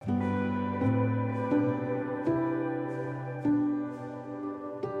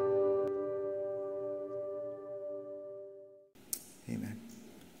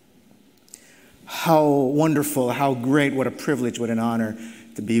How wonderful, how great, what a privilege, what an honor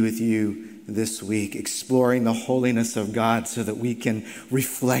to be with you this week, exploring the holiness of God so that we can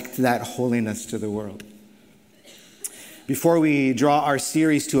reflect that holiness to the world. Before we draw our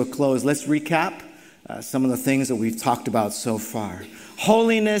series to a close, let's recap some of the things that we've talked about so far.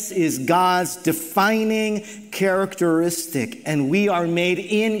 Holiness is God's defining characteristic, and we are made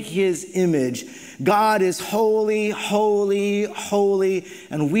in his image. God is holy, holy, holy,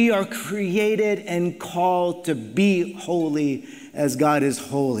 and we are created and called to be holy as God is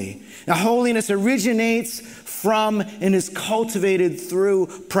holy. Now, holiness originates from and is cultivated through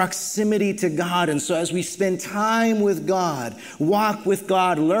proximity to God. And so as we spend time with God, walk with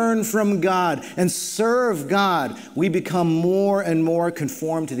God, learn from God, and serve God, we become more and more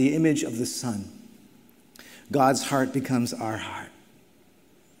conformed to the image of the Son. God's heart becomes our heart.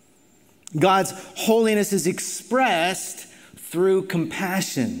 God's holiness is expressed through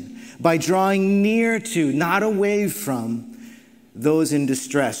compassion, by drawing near to, not away from, those in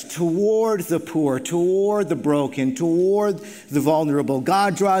distress, toward the poor, toward the broken, toward the vulnerable.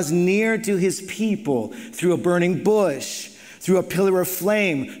 God draws near to his people through a burning bush, through a pillar of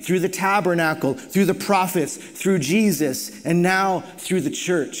flame, through the tabernacle, through the prophets, through Jesus, and now through the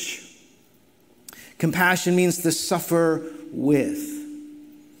church. Compassion means to suffer with.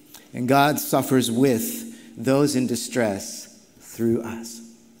 And God suffers with those in distress through us.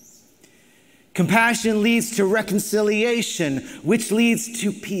 Compassion leads to reconciliation, which leads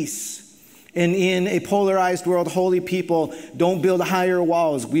to peace. And in a polarized world, holy people don't build higher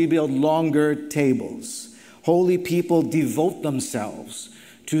walls. We build longer tables. Holy people devote themselves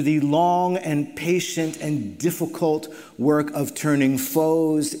to the long and patient and difficult work of turning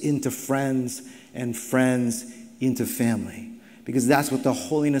foes into friends and friends into family, because that's what the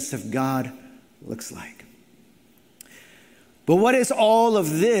holiness of God looks like. But what is all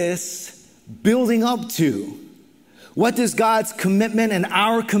of this building up to? What does God's commitment and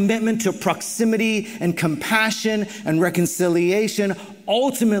our commitment to proximity and compassion and reconciliation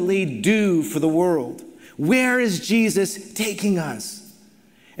ultimately do for the world? Where is Jesus taking us?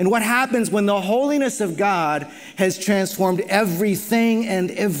 And what happens when the holiness of God has transformed everything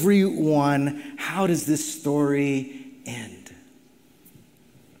and everyone? How does this story end?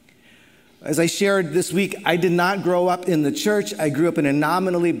 As I shared this week, I did not grow up in the church. I grew up in a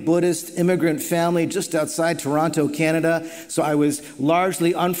nominally Buddhist immigrant family just outside Toronto, Canada. So I was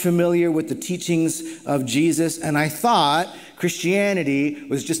largely unfamiliar with the teachings of Jesus, and I thought Christianity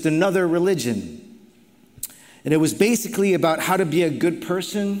was just another religion. And it was basically about how to be a good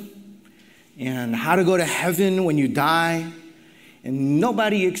person and how to go to heaven when you die. And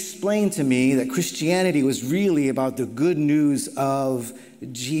nobody explained to me that Christianity was really about the good news of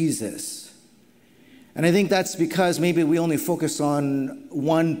Jesus. And I think that's because maybe we only focus on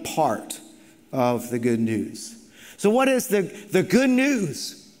one part of the good news. So what is the good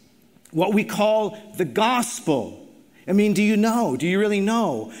news? What we call the gospel. I mean, do you know? Do you really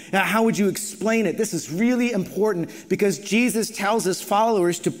know? Now, how would you explain it? This is really important because Jesus tells his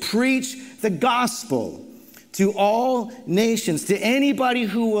followers to preach the gospel to all nations, to anybody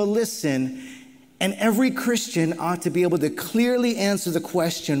who will listen. And every Christian ought to be able to clearly answer the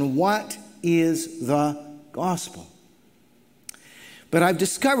question, what is the gospel? But I've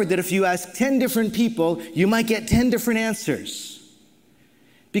discovered that if you ask 10 different people, you might get 10 different answers.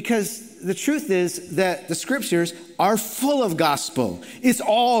 Because the truth is that the scriptures are full of gospel. It's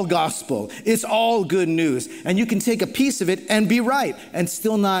all gospel. It's all good news. And you can take a piece of it and be right and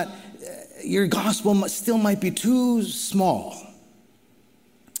still not, your gospel still might be too small.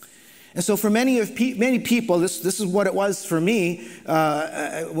 And so for many people, this is what it was for me,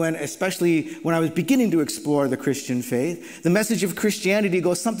 especially when I was beginning to explore the Christian faith. The message of Christianity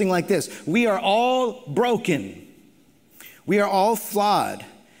goes something like this: we are all broken, we are all flawed,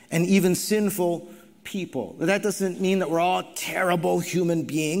 and even sinful people. That doesn't mean that we're all terrible human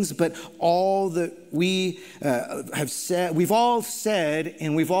beings, but all that we have said, we've all said,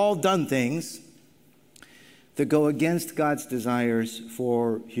 and we've all done things that go against God's desires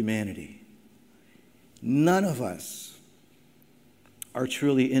for humanity. None of us are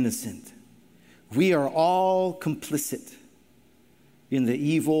truly innocent. We are all complicit in the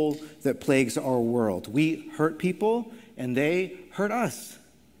evil that plagues our world. We hurt people and they hurt us.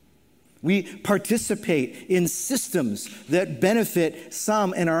 We participate in systems that benefit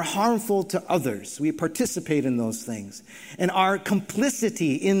some and are harmful to others. We participate in those things. And our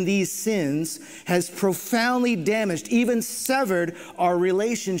complicity in these sins has profoundly damaged, even severed our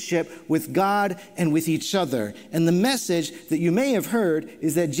relationship with God and with each other. And the message that you may have heard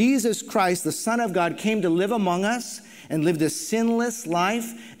is that Jesus Christ, the Son of God, came to live among us and lived a sinless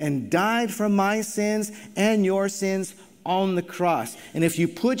life and died for my sins and your sins on the cross. And if you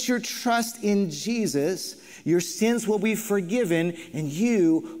put your trust in Jesus, your sins will be forgiven and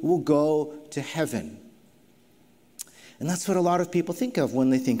you will go to heaven. And that's what a lot of people think of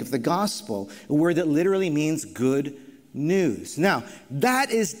when they think of the gospel, a word that literally means good news. Now,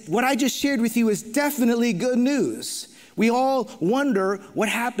 that is what I just shared with you is definitely good news. We all wonder what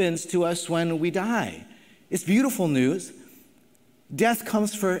happens to us when we die. It's beautiful news. Death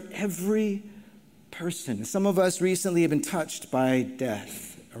comes for every person. Some of us recently have been touched by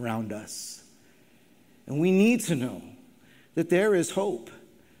death around us. And we need to know that there is hope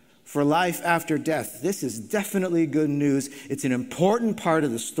for life after death. This is definitely good news. It's an important part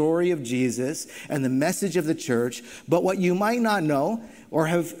of the story of Jesus and the message of the church. But what you might not know, or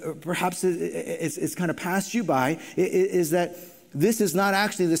have perhaps it's kind of passed you by, is that this is not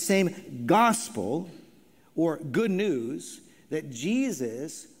actually the same gospel or good news that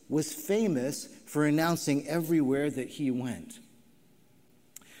Jesus was famous for announcing everywhere that he went.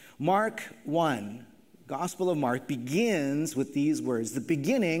 Mark 1, Gospel of Mark, begins with these words, the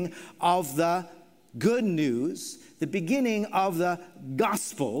beginning of the good news, the beginning of the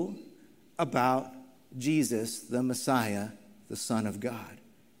gospel about Jesus, the Messiah, the Son of God.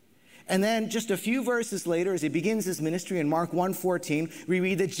 And then just a few verses later, as he begins his ministry in Mark 1:14, we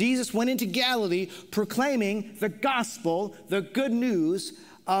read that Jesus went into Galilee proclaiming the gospel, the good news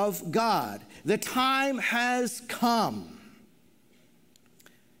of God. The time has come,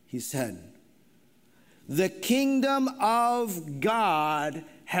 he said. The kingdom of God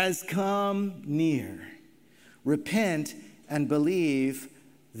has come near. Repent and believe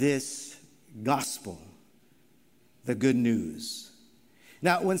this gospel, the good news.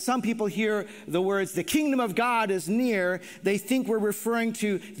 Now, when some people hear the words, the kingdom of God is near, they think we're referring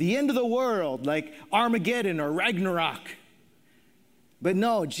to the end of the world, like Armageddon or Ragnarok. But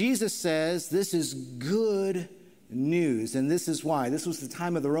no, Jesus says this is good news, and this is why. This was the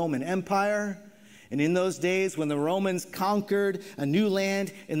time of the Roman Empire. And in those days, when the Romans conquered a new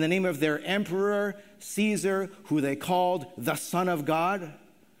land in the name of their emperor, Caesar, who they called the Son of God,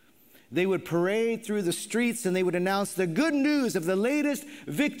 they would parade through the streets and they would announce the good news of the latest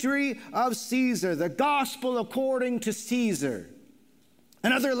victory of Caesar, the gospel according to Caesar.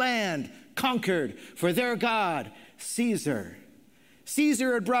 Another land conquered for their God, Caesar.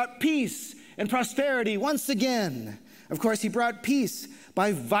 Caesar had brought peace and prosperity once again. Of course, he brought peace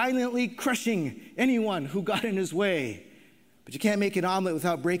by violently crushing anyone who got in his way. But you can't make an omelet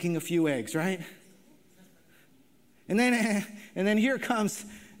without breaking a few eggs, right? And then here comes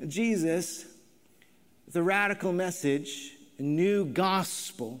Jesus, the radical message, a new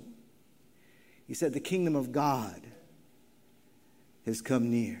gospel. He said, the kingdom of God has come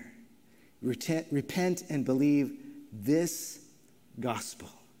near. Repent and believe this gospel,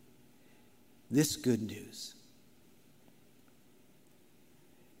 this good news.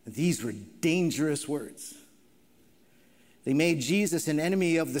 These were dangerous words. They made Jesus an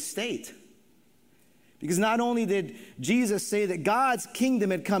enemy of the state. Because not only did Jesus say that God's kingdom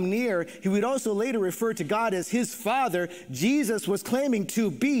had come near, he would also later refer to God as his Father. Jesus was claiming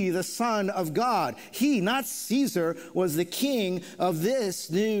to be the Son of God. He, not Caesar, was the king of this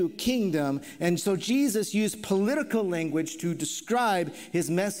new kingdom. And so Jesus used political language to describe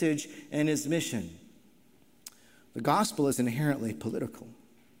his message and his mission. The gospel is inherently political.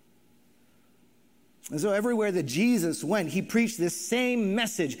 And so everywhere that Jesus went, he preached this same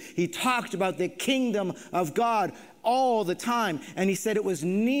message. He talked about the kingdom of God all the time. And he said it was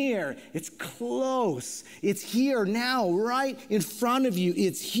near. It's close. It's here now, right in front of you.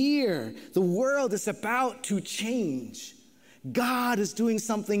 It's here. The world is about to change. God is doing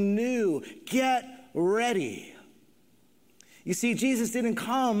something new. Get ready. You see, Jesus didn't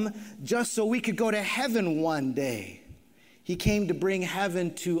come just so we could go to heaven one day. He came to bring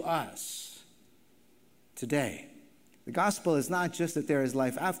heaven to us today. The gospel is not just that there is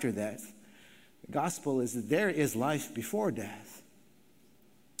life after death. The gospel is that there is life before death.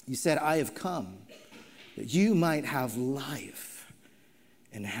 You said, I have come that you might have life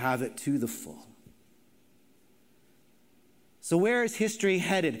and have it to the full. So where is history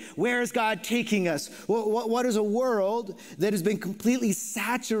headed? Where is God taking us? What is a world that has been completely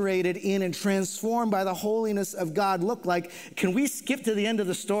saturated in and transformed by the holiness of God look like? Can we skip to the end of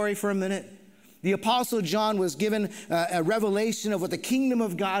the story for a minute? The Apostle John was given a revelation of what the kingdom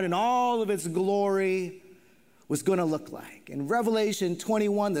of God and all of its glory was going to look like. In Revelation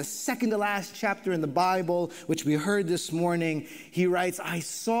 21, the second to last chapter in the Bible, which we heard this morning, he writes, I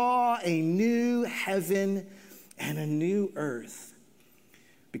saw a new heaven and a new earth,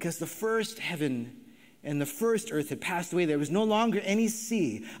 because the first heaven and the first earth had passed away. There was no longer any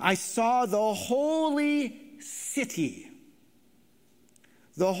sea. I saw the holy city,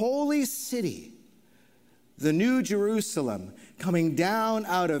 the New Jerusalem, coming down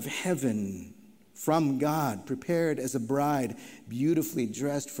out of heaven from God, prepared as a bride, beautifully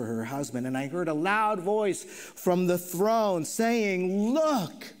dressed for her husband. And I heard a loud voice from the throne saying,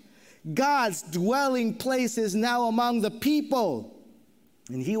 "Look, God's dwelling place is now among the people,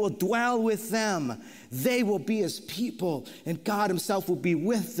 and he will dwell with them. They will be his people, and God himself will be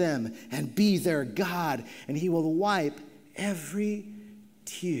with them and be their God, and he will wipe every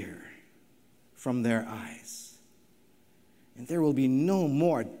tear from their eyes. And there will be no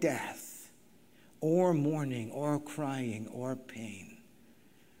more death, or mourning, or crying, or pain.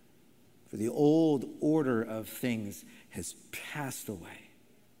 For the old order of things has passed away."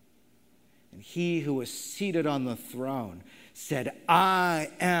 And he who was seated on the throne said, "I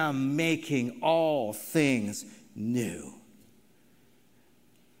am making all things new."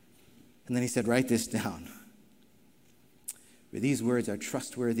 And then he said, "Write this down, for these words are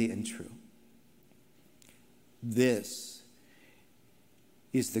trustworthy and true." This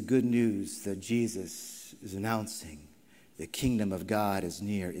is the good news that Jesus is announcing. The kingdom of God is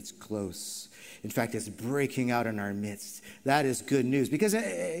near. It's close. In fact, it's breaking out in our midst. That is good news. Because,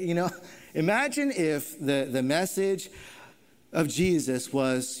 imagine if the message of Jesus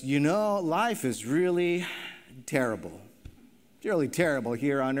was, life is really terrible. It's really terrible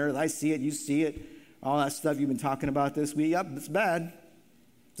here on earth. I see it. You see it. All that stuff you've been talking about this week. Yep, it's bad.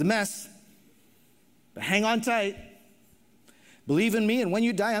 It's a mess. But hang on tight. Believe in me, and when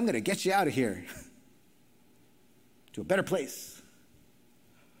you die, I'm going to get you out of here to a better place.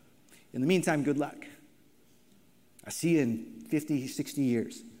 In the meantime, good luck. I see you in 50, 60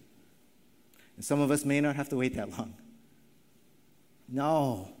 years. And some of us may not have to wait that long.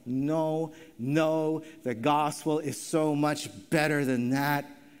 No. The gospel is so much better than that.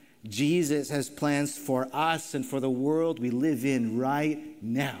 Jesus has plans for us and for the world we live in right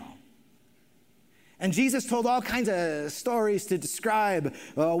now. And Jesus told all kinds of stories to describe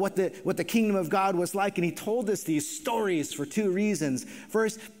what the kingdom of God was like. And he told us these stories for two reasons.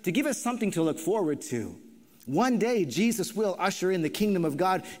 First, to give us something to look forward to. One day, Jesus will usher in the kingdom of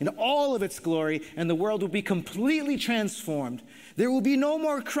God in all of its glory, and the world will be completely transformed. There will be no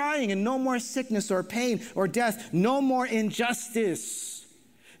more crying and no more sickness or pain or death, no more injustice,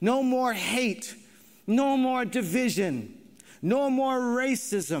 no more hate, no more division, no more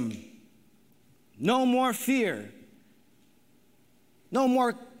racism, no more fear, no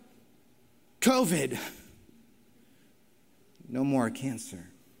more COVID, no more cancer.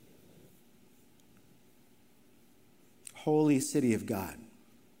 Holy city of God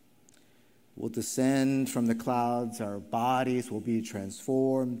will descend from the clouds. Our bodies will be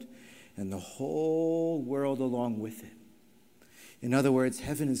transformed, and the whole world along with it. In other words,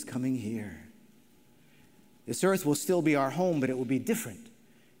 heaven is coming here. This earth will still be our home, but it will be different.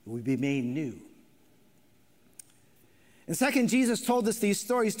 It will be made new. And second, Jesus told us these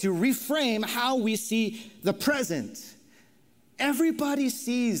stories to reframe how we see the present. Everybody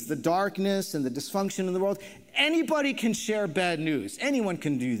sees the darkness and the dysfunction in the world. Anybody can share bad news. Anyone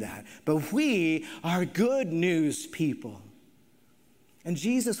can do that. But we are good news people. And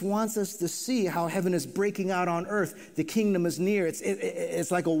Jesus wants us to see how heaven is breaking out on earth. The kingdom is near.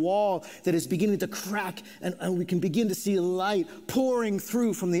 It's like a wall that is beginning to crack, and we can begin to see light pouring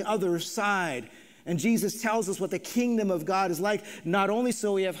through from the other side. And Jesus tells us what the kingdom of God is like, not only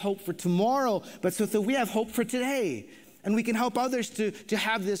so we have hope for tomorrow, but so that we have hope for today. And we can help others to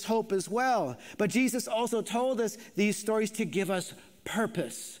have this hope as well. But Jesus also told us these stories to give us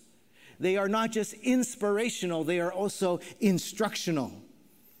purpose. They are not just inspirational, they are also instructional.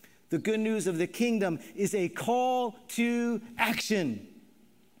 The good news of the kingdom is a call to action.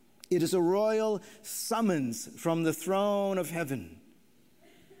 It is a royal summons from the throne of heaven.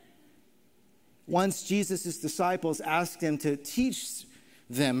 Once Jesus' disciples asked him to teach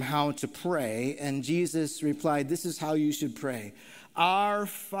them how to pray, and Jesus replied, "This is how you should pray. Our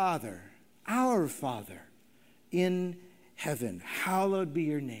Father in heaven, hallowed be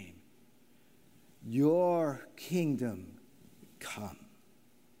your name. Your kingdom come.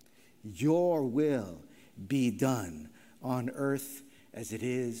 Your will be done on earth as it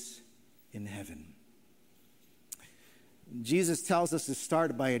is in heaven." Jesus tells us to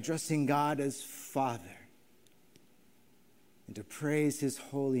start by addressing God as Father and to praise his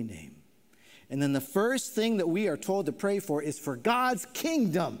holy name. And then the first thing that we are told to pray for is for God's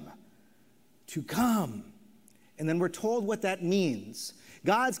kingdom to come. And then we're told what that means.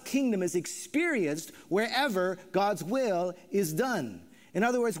 God's kingdom is experienced wherever God's will is done. In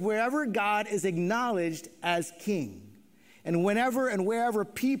other words, wherever God is acknowledged as king, and whenever and wherever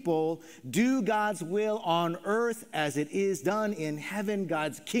people do God's will on earth as it is done in heaven,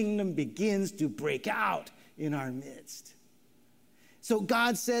 God's kingdom begins to break out in our midst. So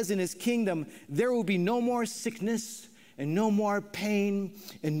God says in his kingdom, there will be no more sickness and no more pain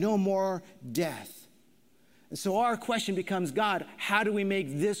and no more death. And so our question becomes, God, how do we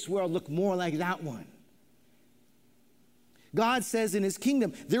make this world look more like that one? God says in his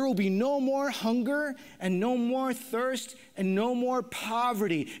kingdom, there will be no more hunger and no more thirst and no more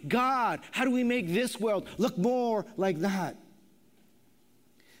poverty. God, how do we make this world look more like that?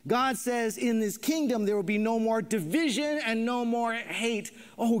 God says in his kingdom, there will be no more division and no more hate.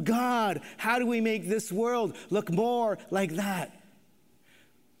 Oh God, how do we make this world look more like that?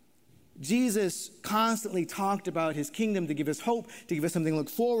 Jesus constantly talked about his kingdom to give us hope, to give us something to look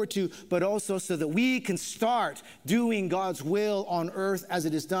forward to, but also so that we can start doing God's will on earth as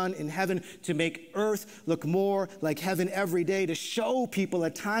it is done in heaven, to make earth look more like heaven every day, to show people a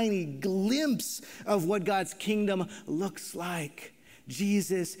tiny glimpse of what God's kingdom looks like.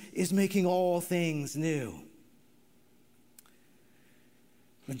 Jesus is making all things new.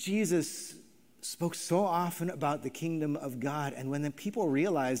 But Jesus spoke so often about the kingdom of God. And when the people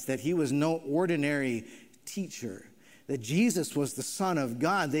realized that he was no ordinary teacher, that Jesus was the Son of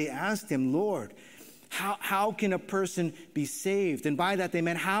God, they asked him, Lord, how can a person be saved? And by that they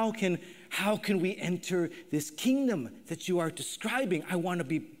meant, how can we enter this kingdom that you are describing? I want to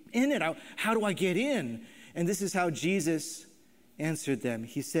be in it. How do I get in? And this is how Jesus answered them.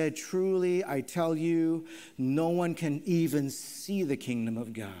 He said, truly, I tell you, no one can even see the kingdom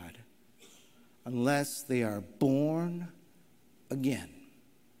of God unless they are born again.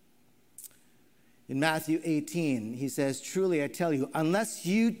 In Matthew 18, he says, truly, I tell you, unless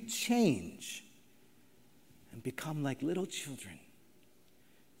you change and become like little children,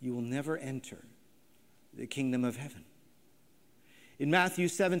 you will never enter the kingdom of heaven. In Matthew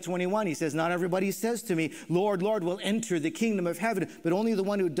 7:21, he says, not everybody says to me, Lord, Lord, will enter the kingdom of heaven, but only the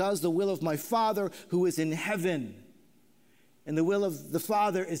one who does the will of my Father who is in heaven. And the will of the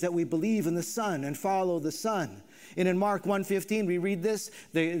Father is that we believe in the Son and follow the Son. And in Mark 1:15, we read this,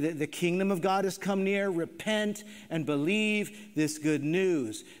 the kingdom of God has come near, repent and believe this good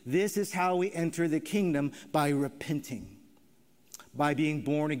news. This is how we enter the kingdom, by repenting, by being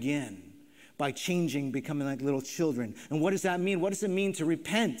born again, by changing, becoming like little children. And what does that mean? What does it mean to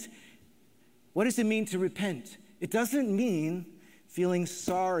repent? What does it mean to repent? It doesn't mean feeling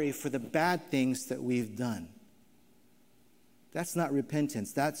sorry for the bad things that we've done. That's not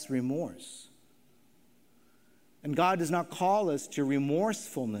repentance, that's remorse. And God does not call us to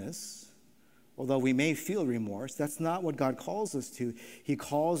remorsefulness, although we may feel remorse. That's not what God calls us to. He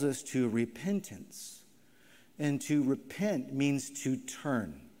calls us to repentance. And to repent means to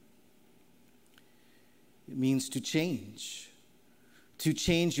turn. It means to change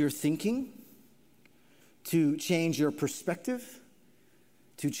your thinking, to change your perspective,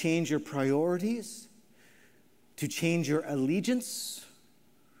 to change your priorities, to change your allegiance,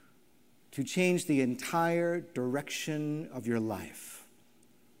 to change the entire direction of your life,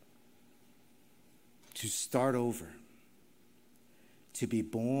 to start over, to be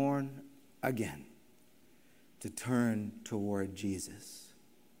born again, to turn toward Jesus.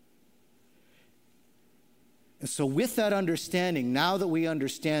 And so with that understanding, now that we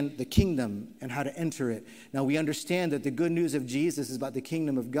understand the kingdom and how to enter it, now we understand that the good news of Jesus is about the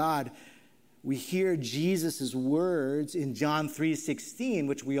kingdom of God. We hear Jesus' words in John 3:16,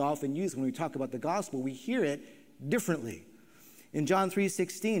 which we often use when we talk about the gospel. We hear it differently. In John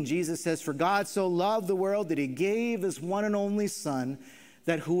 3:16, Jesus says, for God so loved the world that he gave his one and only Son,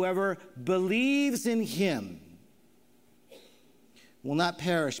 that whoever believes in him will not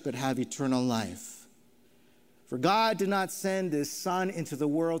perish but have eternal life. For God did not send his Son into the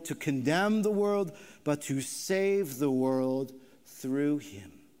world to condemn the world, but to save the world through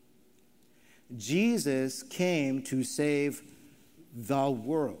him. Jesus came to save the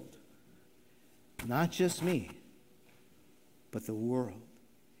world. Not just me, but the world.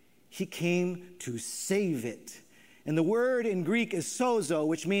 He came to save it. And the word in Greek is sozo,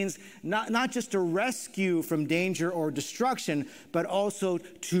 which means not just to rescue from danger or destruction, but also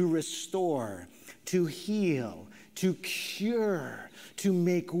to restore, to heal, to cure, to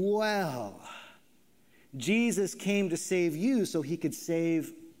make well. Jesus came to save you so he could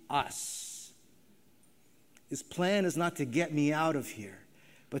save us. His plan is not to get me out of here,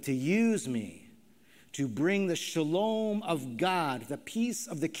 but to use me to bring the shalom of God, the peace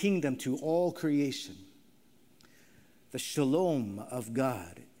of the kingdom, to all creation. The shalom of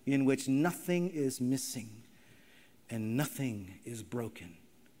God, in which nothing is missing and nothing is broken.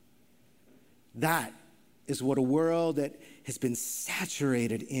 That is what a world that has been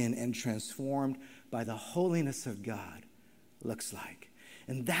saturated in and transformed by the holiness of God looks like.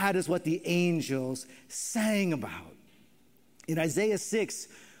 And that is what the angels sang about. In Isaiah 6,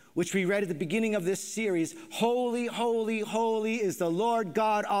 which we read at the beginning of this series, holy, holy, holy is the Lord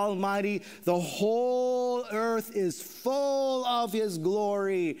God Almighty. The whole earth is full of his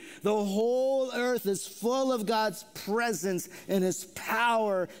glory. The whole earth is full of God's presence and his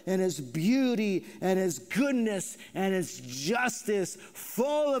power and his beauty and his goodness and his justice,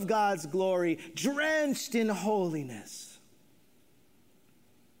 full of God's glory, drenched in holiness.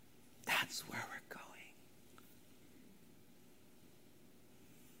 That's where we're going.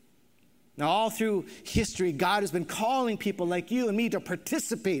 Now, all through history, God has been calling people like you and me to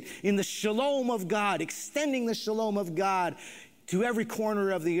participate in the shalom of God, extending the shalom of God to every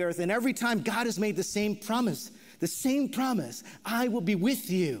corner of the earth. And every time, God has made the same promise, I will be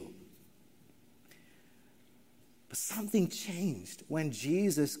with you. But something changed when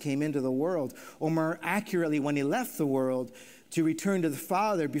Jesus came into the world, or more accurately, when he left the world to return to the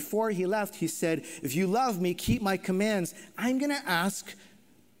Father. Before he left, he said, if you love me, keep my commands. I'm going to ask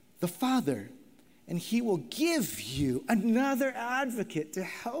the Father, and he will give you another advocate to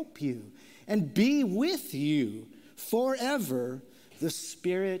help you and be with you forever, the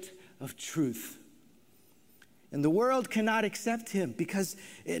Spirit of truth. And the world cannot accept him because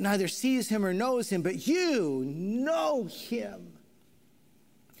it neither sees him or knows him, but you know him,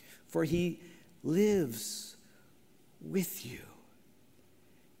 for he lives with you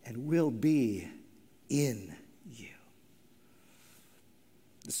and will be in you.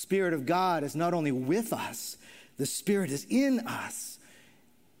 The Spirit of God is not only with us, the Spirit is in us.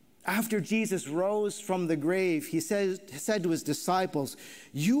 After Jesus rose from the grave, he said to his disciples,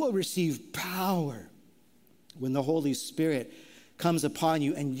 you will receive power when the Holy Spirit comes upon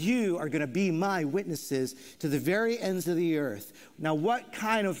you, and you are going to be my witnesses to the very ends of the earth. Now, what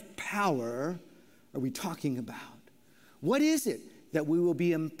kind of power are we talking about? What is it that we will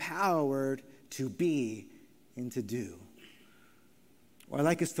be empowered to be and to do? Well, I'd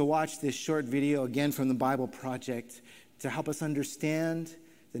like us to watch this short video again from the Bible Project to help us understand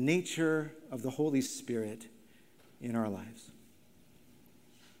the nature of the Holy Spirit in our lives.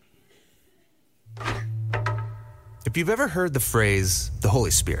 If you've ever heard the phrase, the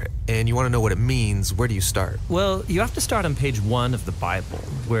Holy Spirit, and you want to know what it means, where do you start? Well, you have to start on page 1 of the Bible,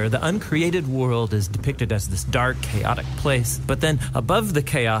 where the uncreated world is depicted as this dark, chaotic place. But then above the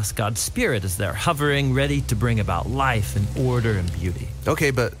chaos, God's Spirit is there, hovering, ready to bring about life and order and beauty.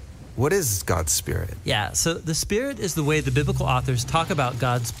 Okay, but what is God's Spirit? Yeah, so the Spirit is the way the biblical authors talk about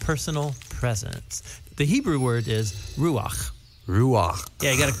God's personal presence. The Hebrew word is ruach. Ruach.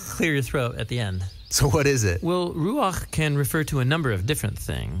 Yeah, you got to clear your throat at the end. So what is it? Well, ruach can refer to a number of different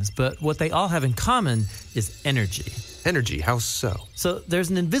things, but what they all have in common is energy. Energy, how so? So there's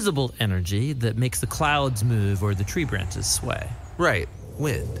an invisible energy that makes the clouds move or the tree branches sway. Right,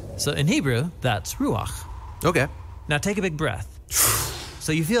 wind. So in Hebrew, that's ruach. Okay. Now take a big breath.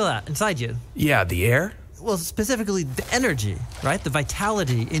 So you feel that inside you. Yeah, the air? Well, specifically the energy, right? The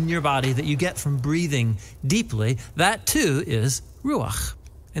vitality in your body that you get from breathing deeply, that too is ruach.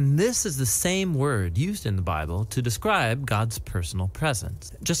 And this is the same word used in the Bible to describe God's personal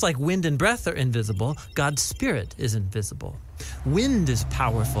presence. Just like wind and breath are invisible, God's Spirit is invisible. Wind is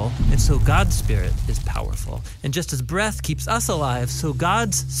powerful, and so God's Spirit is powerful. And just as breath keeps us alive, so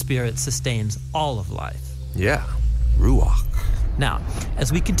God's Spirit sustains all of life. Yeah, ruach. Now,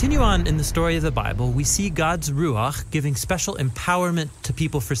 as we continue on in the story of the Bible, we see God's Ruach giving special empowerment to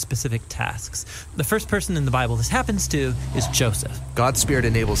people for specific tasks. The first person in the Bible this happens to is Joseph. God's Spirit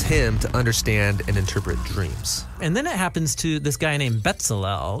enables him to understand and interpret dreams. And then it happens to this guy named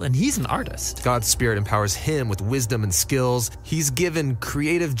Bezalel, and he's an artist. God's Spirit empowers him with wisdom and skills. He's given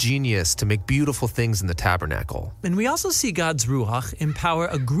creative genius to make beautiful things in the tabernacle. And we also see God's Ruach empower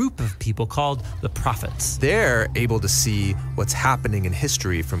a group of people called the prophets. They're able to see what's happening in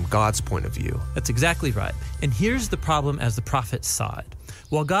history from God's point of view. That's exactly right. And here's the problem as the prophets saw it.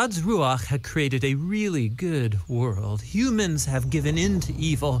 While God's Ruach had created a really good world, humans have given in to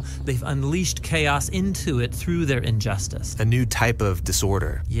evil. They've unleashed chaos into it through their injustice. A new type of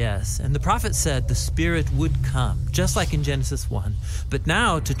disorder. Yes, and the prophet said the Spirit would come, just like in Genesis 1, but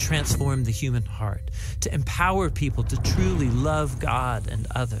now to transform the human heart, to empower people to truly love God and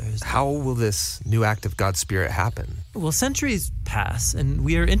others. How will this new act of God's Spirit happen? Well, centuries pass, and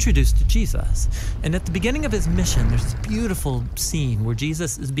we are introduced to Jesus. And at the beginning of his mission, there's this beautiful scene where Jesus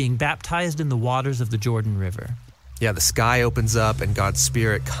is being baptized in the waters of the Jordan River. Yeah, the sky opens up and God's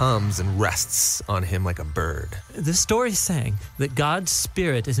Spirit comes and rests on him like a bird. The story is saying that God's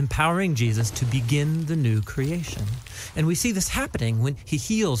Spirit is empowering Jesus to begin the new creation. And we see this happening when he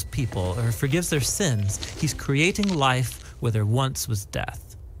heals people or forgives their sins. He's creating life where there once was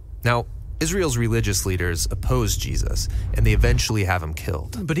death. Now, Israel's religious leaders oppose Jesus, and they eventually have him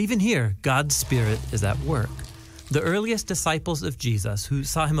killed. But even here, God's Spirit is at work. The earliest disciples of Jesus, who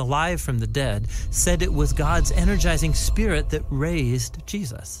saw him alive from the dead, said it was God's energizing Spirit that raised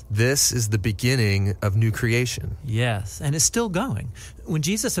Jesus. This is the beginning of new creation. Yes, and it's still going. When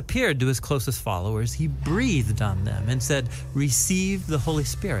Jesus appeared to his closest followers, he breathed on them and said, "Receive the Holy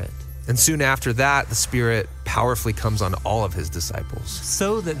Spirit." And soon after that, the Spirit powerfully comes on all of his disciples,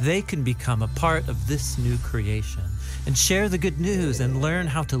 so that they can become a part of this new creation and share the good news and learn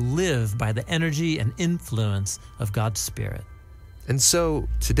how to live by the energy and influence of God's Spirit. And so,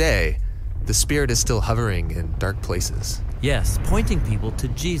 today, the Spirit is still hovering in dark places. Yes, pointing people to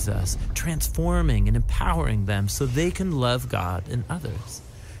Jesus, transforming and empowering them so they can love God and others.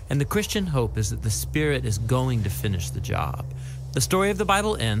 And the Christian hope is that the Spirit is going to finish the job. The story of the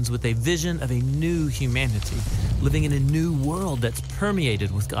Bible ends with a vision of a new humanity, living in a new world that's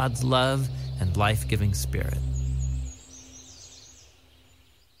permeated with God's love and life-giving Spirit.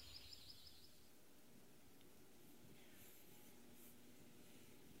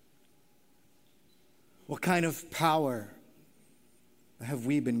 What kind of power have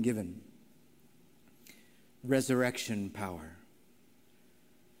we been given? Resurrection power.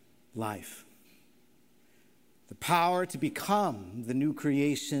 Life. The power to become the new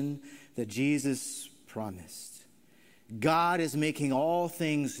creation that Jesus promised. God is making all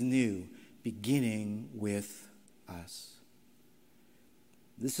things new, beginning with us.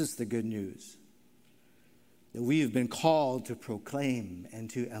 This is the good news. That we have been called to proclaim and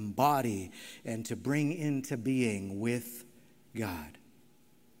to embody and to bring into being with God.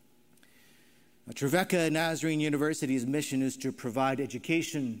 Now, Trevecca Nazarene University's mission is to provide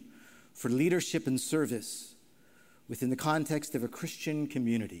education for leadership and service within the context of a Christian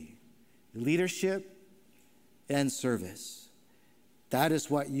community. Leadership and service. That is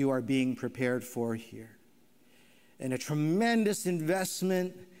what you are being prepared for here. And a tremendous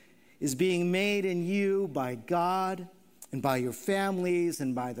investment is being made in you by God and by your families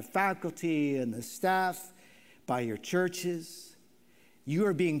and by the faculty and the staff, by your churches. You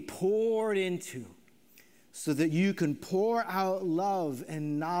are being poured into so that you can pour out love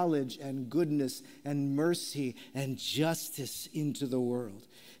and knowledge and goodness and mercy and justice into the world.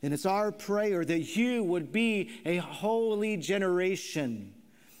 And it's our prayer that you would be a holy generation,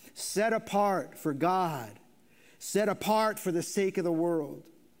 set apart for God, set apart for the sake of the world.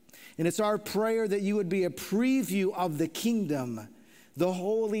 And it's our prayer that you would be a preview of the kingdom, the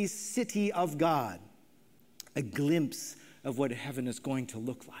holy city of God, a glimpse of what heaven is going to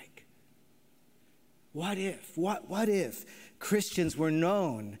look like. What if Christians were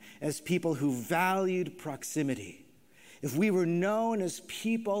known as people who valued proximity? If we were known as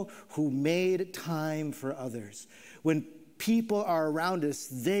people who made time for others? When people are around us,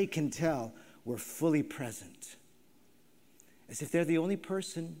 they can tell we're fully present. As if they're the only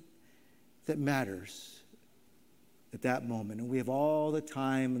person that matters at that moment. And we have all the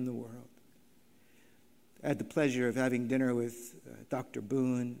time in the world. I had the pleasure of having dinner with Dr.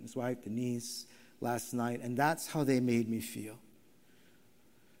 Boone, his wife Denise, last night, and that's how they made me feel.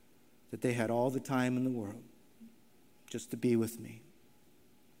 That they had all the time in the world just to be with me.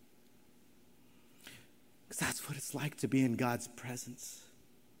 Because that's what it's like to be in God's presence.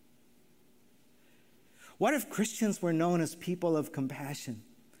 What if Christians were known as people of compassion,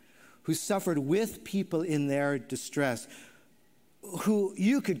 who suffered with people in their distress, who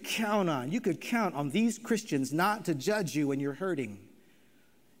you could count on? You could count on these Christians not to judge you when you're hurting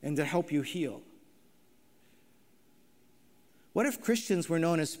and to help you heal. What if Christians were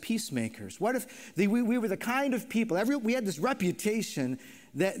known as peacemakers? What if we were the kind of people, we had this reputation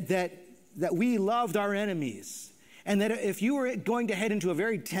that we loved our enemies, and that if you were going to head into a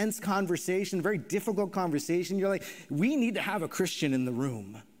very tense conversation, a very difficult conversation, you're like, we need to have a Christian in the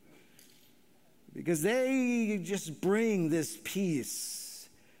room. Because they just bring this peace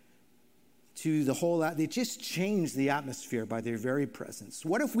to the whole, they just change the atmosphere by their very presence.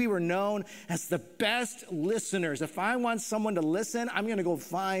 What if we were known as the best listeners? If I want someone to listen, I'm going to go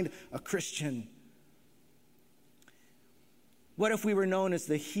find a Christian. What if we were known as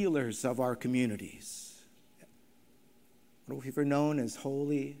the healers of our communities? What if we were known as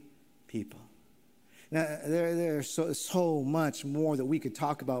holy people? Now, there's so much more that we could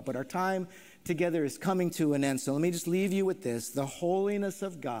talk about, but our time together is coming to an end. So let me just leave you with this. The holiness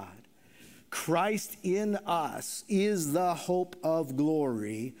of God Christ in us is the hope of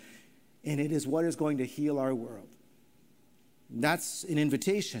glory, and it is what is going to heal our world. That's an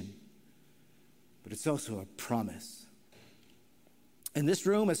invitation, but it's also a promise. And this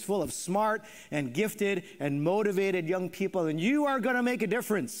room is full of smart and gifted and motivated young people, and you are going to make a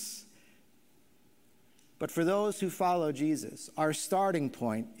difference. But for those who follow Jesus, our starting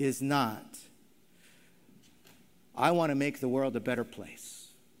point is not, I want to make the world a better place.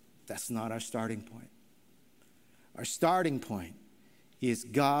 That's not our starting point. Our starting point is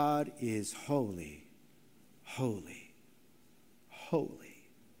God is holy, holy, holy.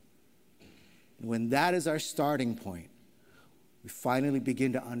 And when that is our starting point, we finally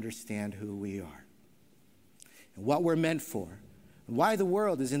begin to understand who we are and what we're meant for, and why the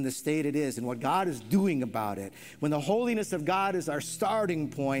world is in the state it is, and what God is doing about it. When the holiness of God is our starting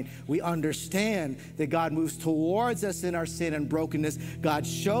point, we understand that God moves towards us in our sin and brokenness. God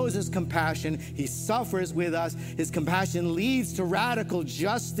shows his compassion. He suffers with us. His compassion leads to radical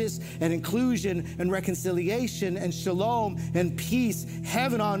justice and inclusion and reconciliation and shalom and peace.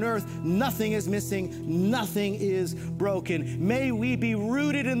 Heaven on earth, nothing is missing, nothing is broken. May we be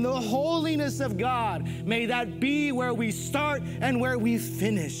rooted in the holiness of God. May that be where we start and where we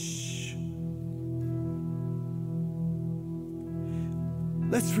finish.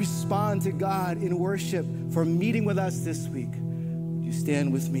 Let's respond to God in worship for meeting with us this week. Would you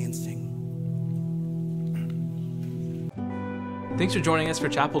stand with me and sing? Thanks for joining us for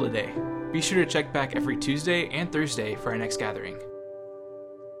chapel today. Be sure to check back every Tuesday and Thursday for our next gathering.